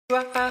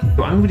I'm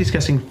going to be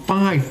discussing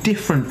 5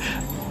 different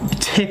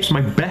tips,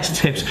 my best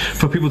tips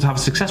for people to have a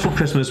successful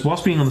Christmas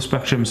whilst being on the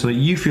spectrum so that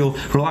you feel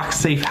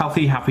relaxed, safe,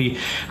 healthy, happy,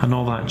 and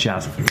all that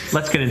jazz.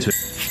 Let's get into it.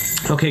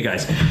 Okay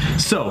guys,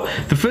 so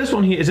the first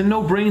one here is a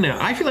no-brainer.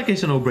 I feel like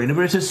it's a no-brainer,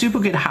 but it's a super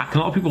good hack, and a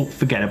lot of people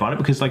forget about it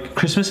because like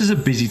Christmas is a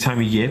busy time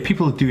of year.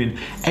 People are doing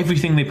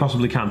everything they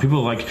possibly can. People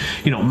are like,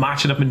 you know,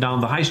 marching up and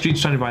down the high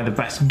streets trying to buy the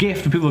best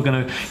gift. People are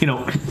gonna, you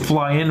know,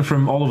 fly in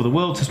from all over the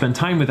world to spend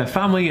time with their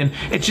family, and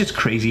it's just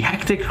crazy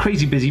hectic,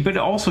 crazy busy, but it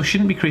also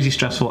shouldn't be crazy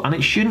stressful, and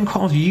it shouldn't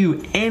cause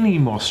you any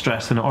more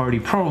stress than it already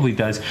probably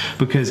does,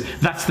 because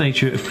that's the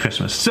nature of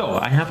Christmas. So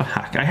I have a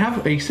hack. I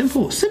have a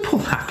simple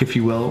hack, if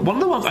you will. One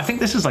of the ones, I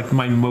think this is like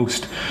my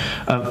most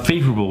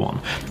favorable one.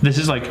 This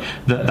is like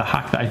the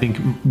hack that I think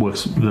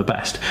works the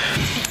best.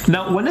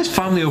 Now, when there's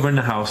family over in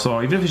the house,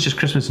 or even if it's just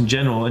Christmas in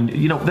general, and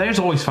you know, there's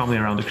always family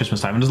around at Christmas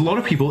time, and there's a lot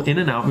of people in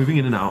and out, moving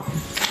in and out.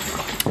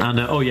 And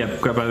oh yeah,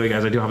 by the way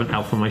guys, I do have an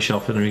elf on my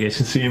shelf, and you guys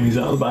can see him, he's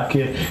out the back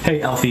here.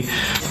 Hey Elfie.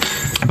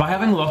 By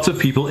having lots of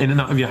people in and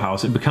out of your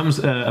house, it becomes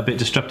a bit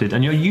disrupted,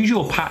 and your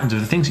usual patterns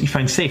of the things that you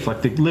find safe,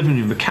 like the living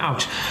room, the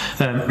couch,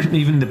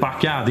 even the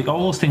backyard,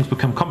 all those things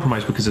become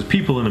compromised because there's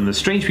people in them, there's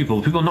strange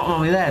people not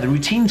normally there. The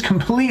routine's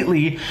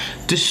completely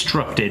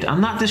disrupted,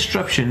 and that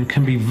disruption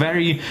can be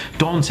very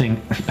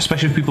daunting,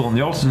 especially if people on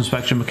the autism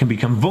spectrum can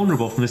become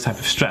vulnerable from this type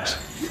of stress.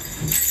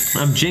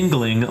 I'm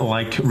jingling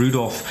like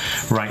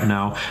Rudolph right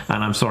now,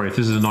 and I'm sorry if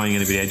this is annoying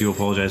anybody, I do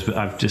apologize, but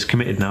I've just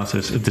committed now, so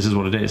this is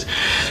what it is.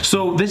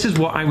 So this is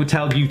what I would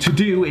tell you to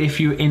do if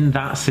you're in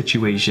that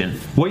situation.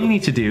 What you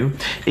need to do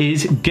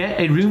is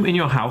get a room in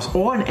your house,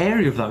 or an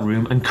area of that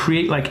room, and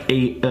create like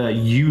a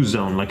you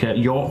zone, like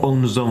your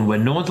own zone where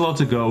no one's allowed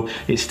to go.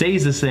 It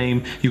stays the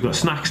same. You've got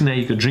snacks in there,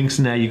 you've got drinks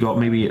in there, you've got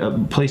maybe a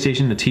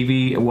PlayStation, the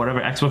TV, whatever,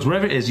 Xbox,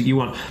 whatever it is that you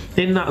want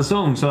in that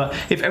zone, so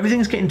that if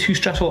everything's getting too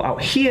stressful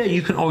out here,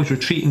 you can always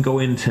retreat and go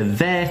into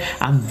there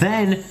and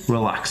then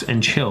relax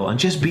and chill and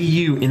just be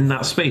you in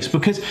that space,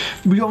 because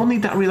we all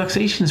need that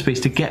relaxation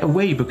space to get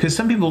away, because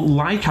some people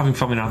like having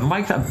family around,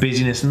 like that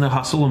busyness and the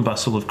hustle and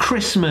bustle of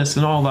Christmas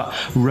and all that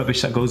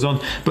rubbish that goes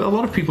on, but a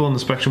lot of people on the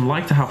spectrum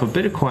like to have a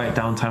bit of quiet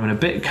downtime and a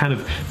bit kind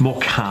of more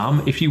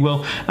calm, if you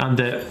will. And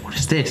what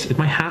is this?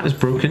 My hat is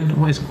broken.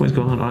 What is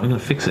going on? I'm going to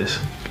fix this.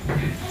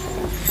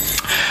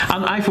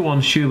 And I, for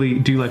one, surely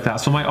do like that.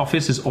 So my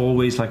office is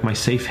always like my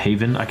safe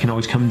haven. I can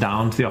always come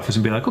down to the office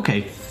and be like,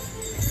 okay,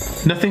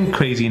 nothing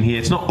crazy in here.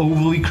 It's not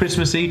overly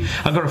Christmassy.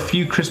 I've got a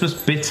few Christmas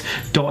bits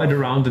dotted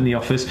around in the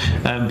office,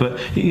 but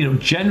you know,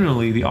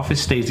 generally the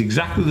office stays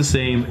exactly the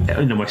same.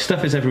 You know, my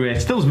stuff is everywhere.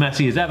 It's still as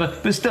messy as ever,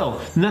 but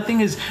still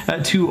nothing is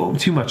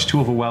too much, too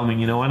overwhelming.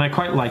 You know, and I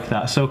quite like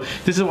that. So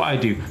this is what I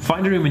do: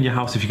 find a room in your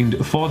house. If you can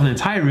afford an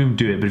entire room,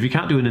 do it. But if you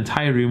can't do an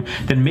entire room,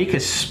 then make a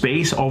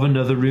space of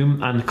another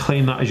room and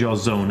claim that as your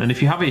zone. And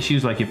if you have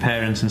issues like your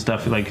parents and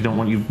stuff, like you don't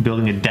want you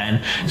building a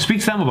den,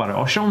 speak to them about it,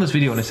 or show them this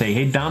video and say,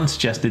 hey, Dan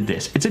suggested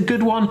this. It's a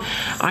good one.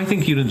 I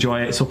think you'd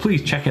enjoy it, so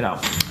please check it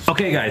out.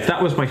 Okay guys,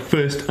 that was my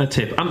first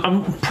tip.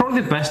 I'm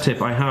probably the best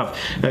tip I have,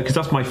 because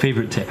that's my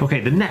favorite tip. Okay,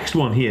 the next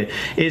one here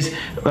is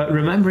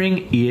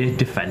remembering ear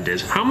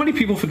defenders. How many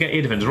people forget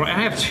ear defenders? Right,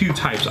 I have 2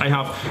 types. I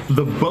have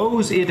the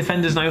Bose ear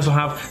defenders, and I also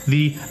have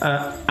the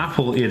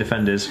Apple ear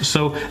defenders.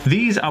 So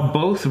these are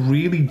both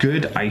really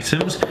good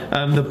items.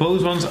 The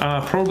Bose ones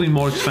are probably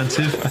more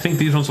expensive. I think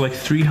these ones are like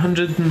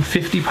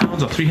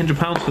 £350 or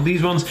 £300 for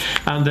these ones,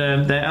 and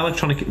they're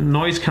electronic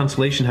noise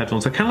cancellation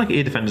headphones. They're kind of like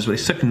ear defenders, but they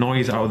suck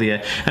noise out of the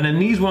air. And then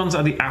these ones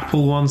are the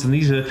Apple ones, and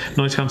these are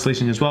noise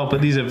cancellation as well,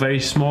 but these are very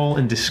small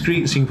and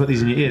discreet, so you can put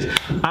these in your ears.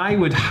 I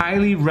would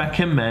highly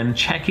recommend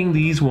checking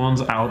these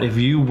ones out if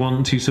you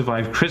want to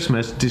survive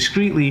Christmas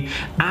discreetly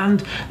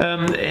and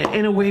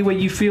in a way where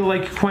you feel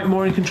like quite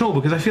more in control,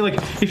 because I feel like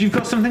if you've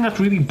got something that's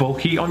really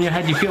bulky on your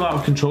head, you feel out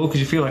of control because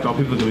you feel like, oh,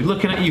 people are going to be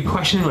looking at you,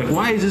 questioning like,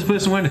 why is this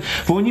person wearing it?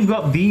 But when you've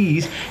got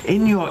these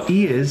in your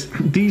ears,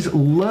 these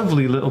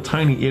lovely little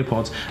tiny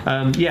earpods,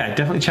 yeah,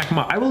 definitely check them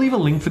out. I will leave a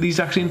link for these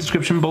actually in the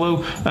description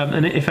below,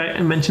 and if I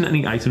mention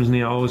any items in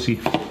here, I'll obviously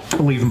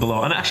leave them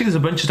below. And actually there's a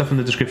bunch of stuff in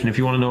the description if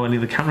you want to know any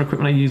of the camera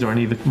equipment I use, or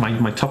any of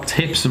my top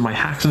tips and my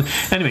hacks. And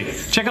anyway,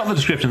 check out the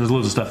description, there's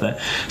loads of stuff there.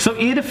 So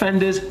ear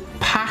defenders,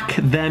 pack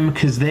them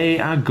because they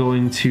are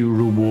going to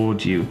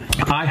reward you.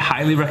 I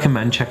highly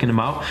recommend checking them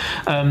out.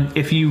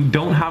 If you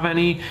don't have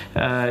any,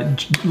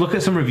 look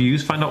at some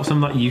reviews, find out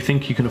some that you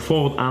think you can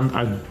afford and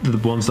are the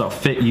ones that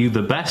fit you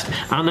the best,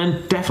 and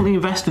then definitely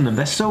invest in them.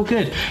 They're so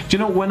good. Do you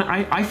know, when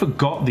I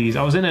forgot these,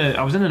 I was in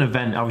an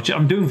event.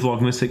 I'm doing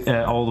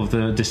Vlogmas all of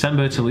the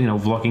December till, you know,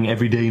 vlogging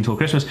every day until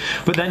Christmas.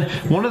 But then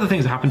one of the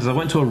things that happened is I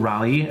went to a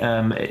rally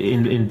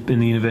in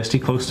the university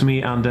close to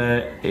me, and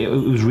it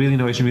was really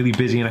noisy and really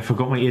busy, and I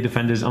forgot my ear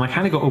defenders, and I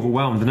kind of got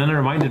overwhelmed. And then it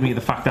reminded me of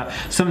the fact that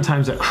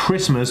sometimes at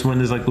Christmas, when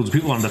there's like loads of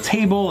people on the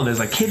table and there's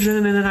like kids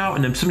running in and out,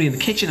 and then somebody in the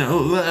kitchen,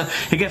 and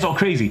it gets all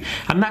crazy,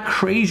 and that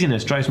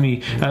craziness drives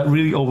me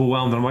really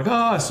overwhelmed. And I'm like,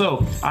 oh,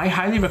 so I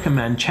highly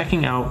recommend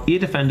checking out ear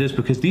defenders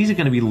because these are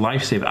going to be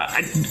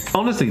lifesavers.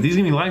 Honestly, these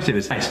are going to be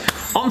lifesavers.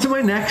 Nice. On to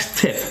my next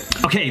tip.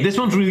 Okay, this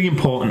one's really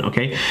important,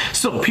 okay?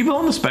 So people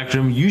on the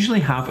spectrum usually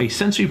have a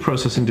sensory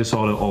processing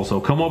disorder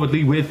also,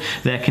 comorbidly with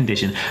their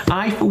condition.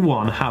 I, for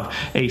one, have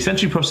a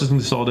sensory processing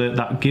disorder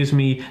that gives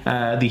me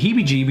the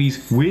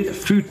heebie-jeebies with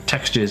food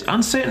textures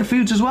and certain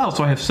foods as well.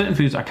 So I have certain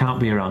foods I can't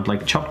be around,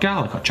 like chopped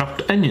garlic or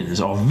chopped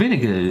onions or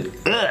vinegar.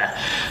 Ugh.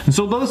 And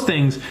so those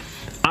things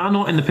are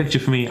not in the picture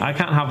for me. I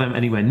can't have them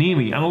anywhere near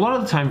me. And a lot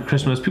of the time at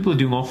Christmas, people are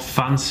doing all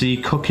fancy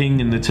cooking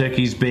and the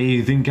turkey's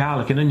bathed in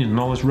garlic and onion and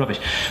all this rubbish.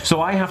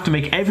 So I have to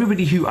make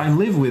everybody who I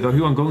live with or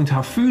who I'm going to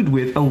have food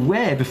with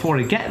aware before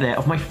I get there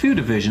of my food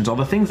aversions or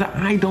the things that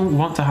I don't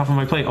want to have on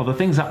my plate or the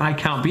things that I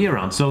can't be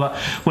around, so that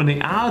when they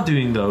are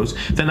doing those,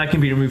 then I can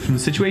be removed from the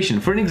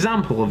situation. For an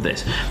example of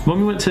this, when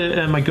we went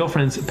to my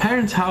girlfriend's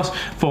parents' house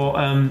for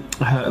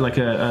like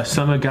a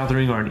summer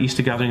gathering or an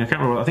Easter gathering, I can't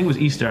remember, I think it was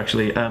Easter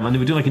actually, and they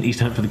were doing like an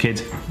Easter hunt for the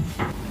kids.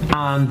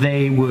 And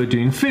they were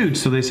doing food,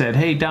 so they said,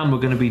 hey Dan, we're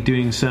going to be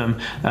doing some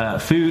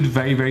food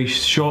very, very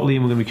shortly,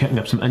 and we're going to be cutting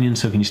up some onions,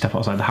 so can you step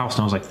outside the house?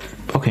 And I was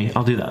like, okay,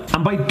 I'll do that.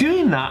 And by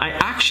doing that, I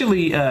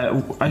actually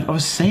I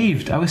was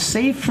saved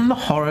from the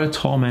horror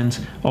torment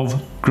of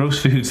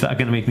gross foods that are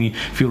going to make me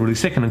feel really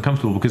sick and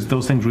uncomfortable, because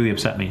those things really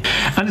upset me.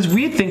 And it's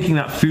weird thinking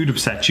that food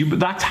upsets you, but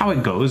that's how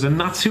it goes,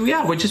 and that's who we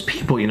are. We're just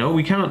people, you know.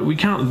 We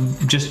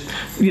can't just,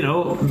 you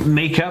know,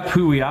 make up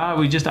who we are.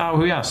 We just are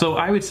who we are. So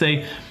I would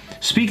say,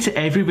 speak to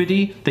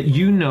everybody that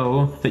you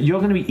know that you're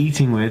going to be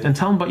eating with and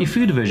tell them about your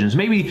food aversions.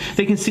 Maybe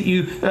they can sit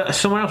you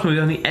somewhere else, maybe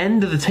on the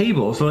end of the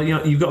table, so that, you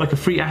know, you've got like a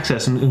free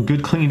access and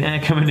good clean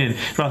air coming in,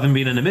 rather than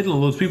being in the middle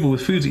of those people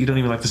with foods that you don't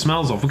even like the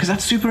smells of, because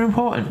that's super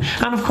important.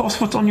 And of course,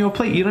 what's on your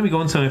plate. You don't be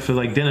going somewhere for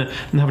like dinner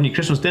and having your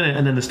Christmas dinner,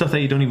 and then the stuff that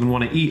you don't even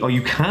want to eat or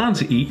you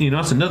can't eat, you know,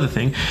 that's another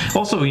thing.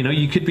 Also, you know,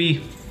 you could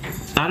be,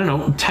 I don't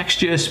know,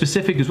 texture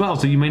specific as well,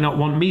 so you may not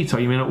want meat, or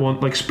you may not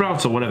want like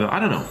sprouts or whatever,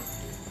 I don't know.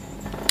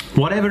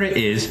 Whatever it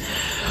is,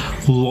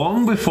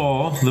 long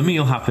before the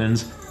meal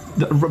happens,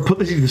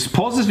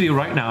 pause this video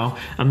right now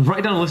and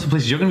write down a list of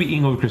places you're going to be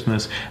eating over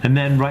Christmas, and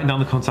then write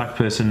down the contact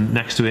person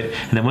next to it,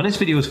 and then when this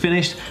video is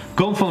finished,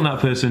 go and phone that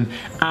person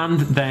and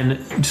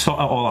then sort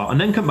it all out,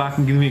 and then come back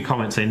and give me a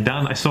comment saying,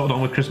 Dan, I sorted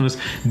all my Christmas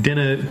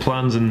dinner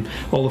plans and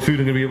all the food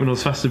I'm going to be up in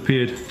this festive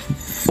period.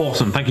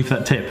 Awesome, thank you for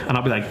that tip. And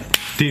I'll be like,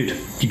 dude,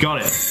 you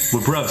got it,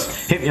 we're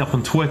bros. Hit me up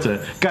on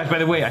Twitter. Guys, by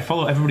the way, I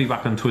follow everybody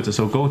back on Twitter,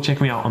 so go check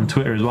me out on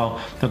Twitter as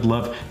well. I'd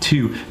love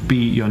to be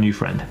your new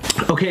friend.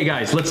 Okay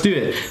guys, let's do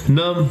it.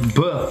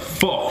 Number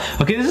 4.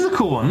 Okay, this is a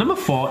cool one. Number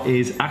 4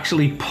 is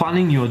actually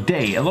planning your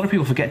day. A lot of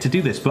people forget to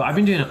do this, but I've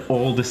been doing it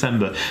all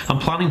December. I'm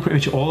planning pretty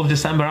much all of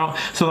December out,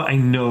 so that I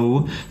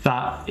know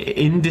that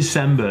in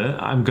December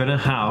I'm gonna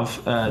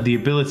have the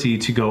ability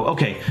to go,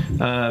 okay,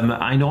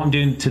 I know what I'm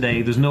doing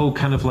today. There's no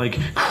kind of like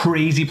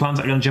crazy plans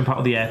that are gonna jump out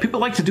of the air. People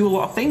like to do a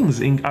lot of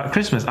things at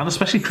Christmas, and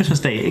especially Christmas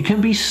Day. It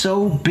can be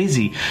so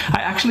busy.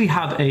 I actually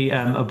had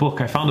a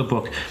book. I found a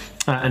book.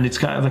 And it's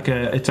got like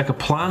a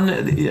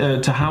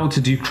plan to how to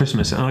do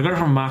Christmas, and I got it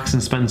from Marks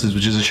and Spencer's,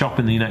 which is a shop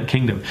in the United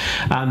Kingdom,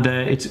 and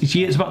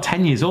it's about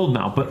 10 years old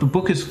now, but the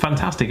book is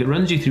fantastic. It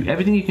runs you through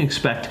everything you can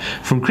expect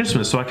from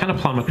Christmas. So I kind of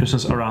plan my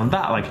Christmas around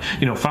that, like,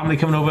 you know, family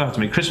coming over, how to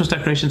make Christmas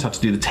decorations, how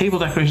to do the table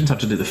decorations, how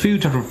to do the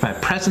food, how to prepare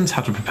presents,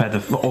 how to prepare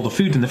all the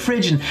food in the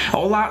fridge and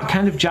all that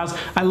kind of jazz.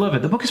 I love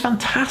it. The book is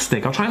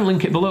fantastic. I'll try and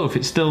link it below if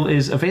it still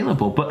is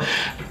available. But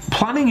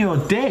planning your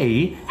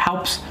day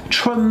helps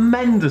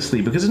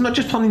tremendously, because it's not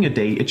just planning your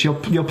day, it's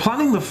you're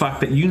planning the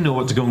fact that you know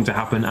what's going to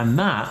happen, and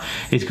that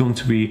is going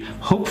to be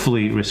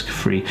hopefully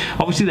risk-free.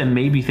 Obviously there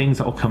may be things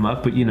that will come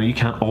up, but you know, you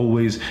can't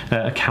always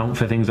account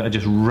for things that are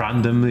just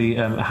randomly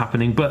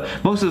happening, but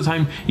most of the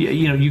time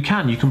you know, you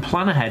can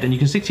plan ahead and you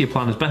can stick to your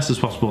plan as best as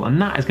possible,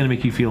 and that is going to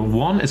make you feel,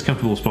 1, as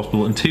comfortable as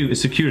possible, and 2, as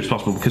secure as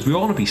possible, because we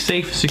all want to be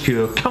safe,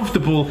 secure,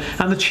 comfortable,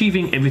 and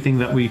achieving everything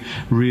that we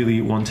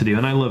really want to do.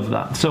 And I love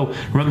that. So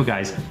remember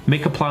guys,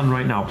 make a plan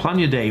right now. Plan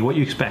your day, what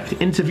you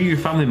expect, interview your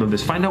family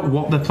members, find out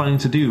what they're planning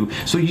to do,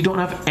 so you don't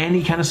have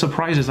any kind of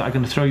surprises that are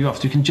going to throw you off,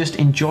 so you can just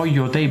enjoy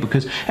your day,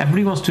 because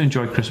everybody wants to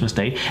enjoy Christmas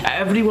Day,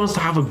 everybody wants to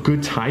have a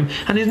good time,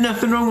 and there's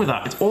nothing wrong with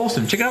that. It's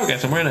awesome. Check it out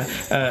guys, I'm wearing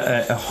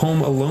a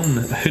Home Alone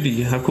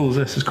hoodie. How cool is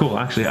this? It's cool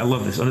actually, I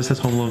love this, and it says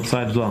Home Alone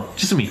inside as well.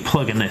 Just me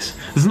plugging this.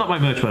 This is not my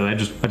merch by the way,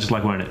 I just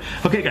like wearing it.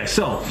 Okay guys,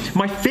 so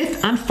my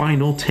 5th and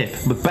final tip,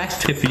 the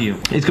best tip for you,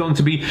 is going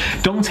to be,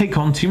 don't take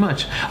on too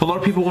much. A lot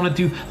of people want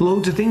to do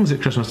loads of things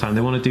at Christmas time.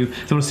 They want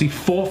to see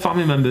 4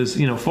 family members,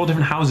 you know, 4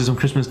 different houses on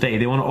Christmas Day.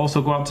 They want to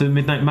also go out to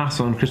midnight mass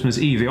on Christmas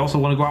Eve. They also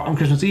want to go out on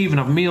Christmas Eve and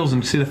have meals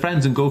and see their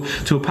friends and go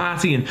to a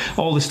party and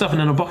all this stuff, and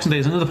then on Boxing Day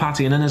there's another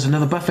party, and then there's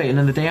another buffet, and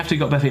then the day after you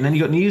got buffet, and then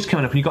you got New Year's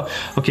coming up, and you got,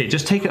 okay,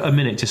 just take a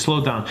minute to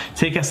slow down,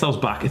 take ourselves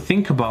back,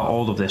 think about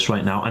all of this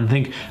right now, and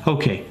think,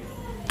 okay,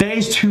 there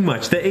is too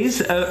much. There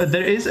is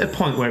a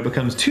point where it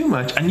becomes too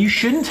much, and you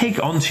shouldn't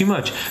take on too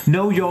much.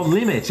 Know your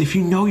limits. If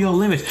you know your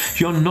limit,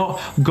 you're not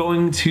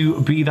going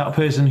to be that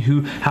person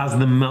who has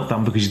the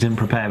meltdown because you didn't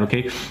prepare.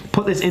 Okay,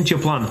 put this into your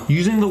plan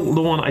using the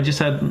one I just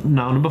said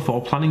now, number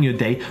 4, planning your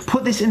day.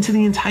 Put this into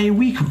the entire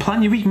week.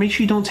 Plan your week. Make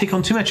sure you don't take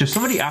on too much. If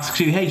somebody asks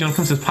you, hey, do you want to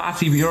come to this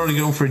party, but you're already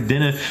going for a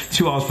dinner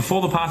 2 hours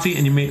before the party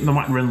and they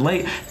might run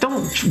late,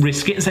 don't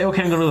risk it and say,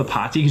 okay, I'm going to the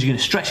party, because you're going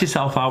to stress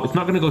yourself out. It's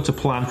not going to go to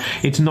plan.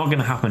 It's not going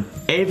to happen.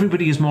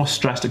 Everybody is more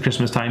stressed at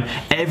Christmas time.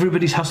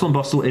 Everybody's hustle and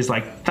bustle is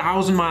like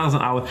 1,000 miles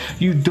an hour.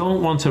 You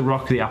don't want to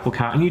rock the apple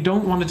cart, and you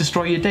don't want to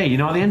destroy your day. You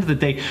know, at the end of the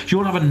day, you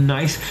want to have a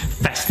nice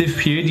festive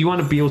period. You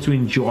want to be able to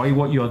enjoy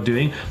what you're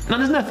doing,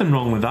 and there's nothing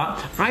wrong with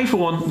that. I, for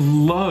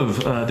one,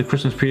 love the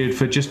Christmas period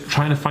for just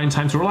trying to find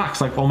time to relax.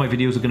 Like, all my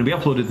videos are going to be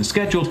uploaded and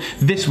scheduled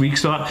this week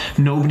so that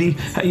nobody,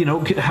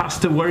 has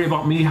to worry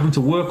about me having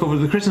to work over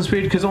the Christmas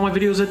period because all my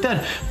videos are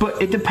dead.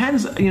 But it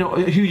depends,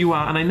 who you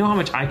are, and I know how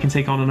much I can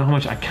take on and how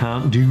much I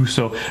can't do.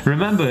 So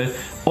remember,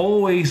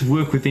 always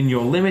work within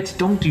your limit.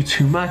 Don't do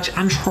too much,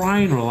 and try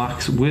and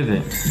relax with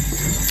it.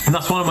 And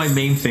that's one of my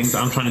main things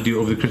that I'm trying to do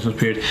over the Christmas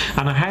period,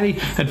 and I highly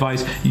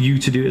advise you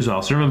to do it as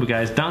well. So remember,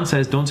 guys, Dan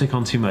says don't take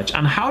on too much.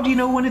 And how do you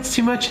know when it's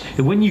too much?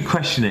 When you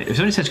question it. If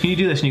somebody says, can you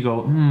do this? And you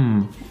go,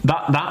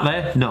 that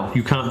there? No,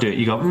 you can't do it.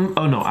 You go,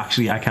 oh no,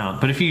 actually I can't.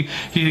 But if you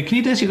can you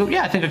do this? You go,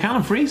 yeah, I think I can,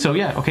 I'm free. So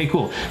yeah, okay,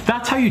 cool.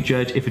 That's how you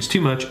judge if it's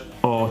too much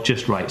or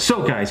just right.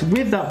 So guys,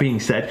 with that being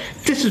said,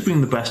 this has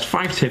been the best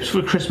 5 tips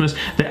for Christmas,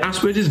 the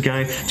Aspergers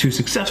Guide to a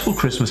Successful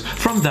Christmas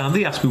from Dan,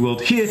 the Aspie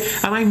World here,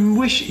 and I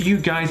wish you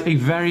guys a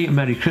very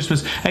Merry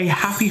Christmas, a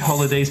happy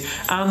holidays,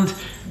 and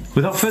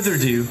without further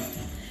ado,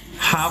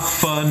 have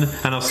fun,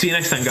 and I'll see you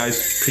next time,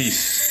 guys.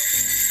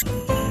 Peace.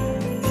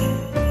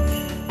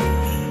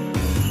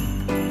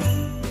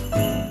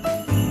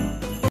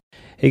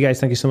 Hey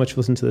guys, thank you so much for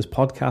listening to this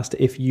podcast.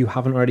 If you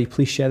haven't already,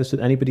 please share this with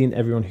anybody and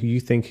everyone who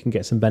you think can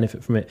get some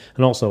benefit from it.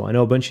 And also, I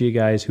know a bunch of you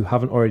guys who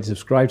haven't already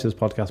subscribed to this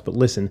podcast but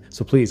listen,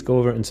 so please go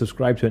over and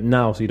subscribe to it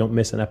now so you don't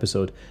miss an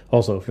episode.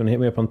 Also, if you want to hit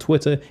me up on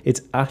Twitter,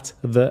 it's at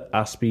the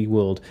Aspie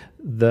World,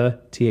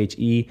 the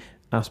THE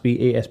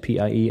Aspie,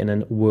 ASPIE, and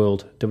then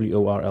World,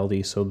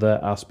 WORLD. So the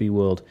Aspie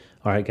World.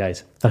 All right,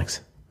 guys,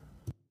 thanks.